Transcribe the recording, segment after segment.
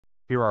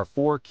Here are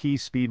 4 key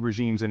speed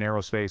regimes in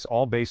aerospace,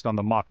 all based on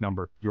the Mach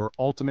number, your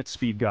ultimate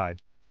speed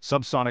guide.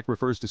 Subsonic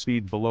refers to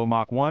speed below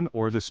Mach 1,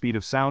 or the speed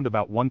of sound,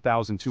 about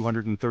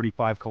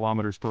 1,235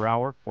 kilometers per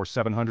hour, or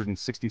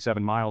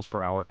 767 miles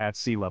per hour at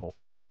sea level.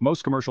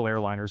 Most commercial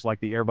airliners, like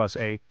the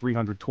Airbus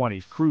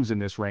A320, cruise in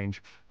this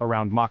range,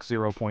 around Mach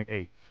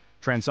 0.8.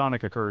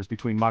 Transonic occurs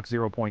between Mach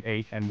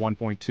 0.8 and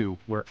 1.2,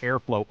 where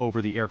airflow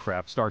over the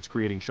aircraft starts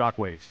creating shock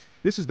waves.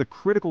 This is the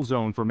critical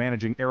zone for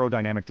managing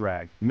aerodynamic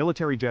drag.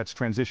 Military jets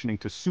transitioning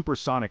to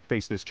supersonic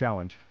face this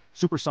challenge.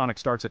 Supersonic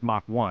starts at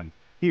Mach 1.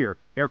 Here,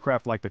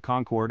 aircraft like the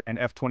Concorde and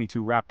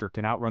F-22 Raptor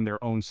can outrun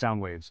their own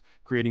sound waves,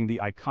 creating the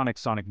iconic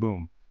sonic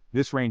boom.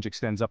 This range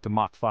extends up to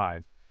Mach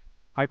 5.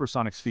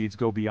 Hypersonic speeds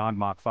go beyond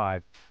Mach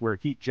 5, where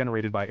heat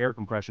generated by air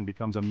compression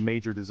becomes a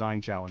major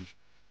design challenge.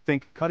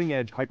 Think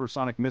cutting-edge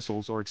hypersonic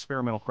missiles or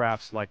experimental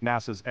crafts like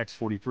NASA's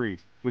X-43,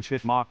 which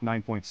hit Mach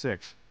 9.6.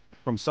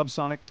 From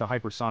subsonic to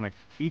hypersonic,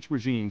 each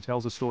regime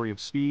tells a story of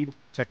speed,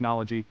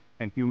 technology,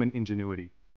 and human ingenuity.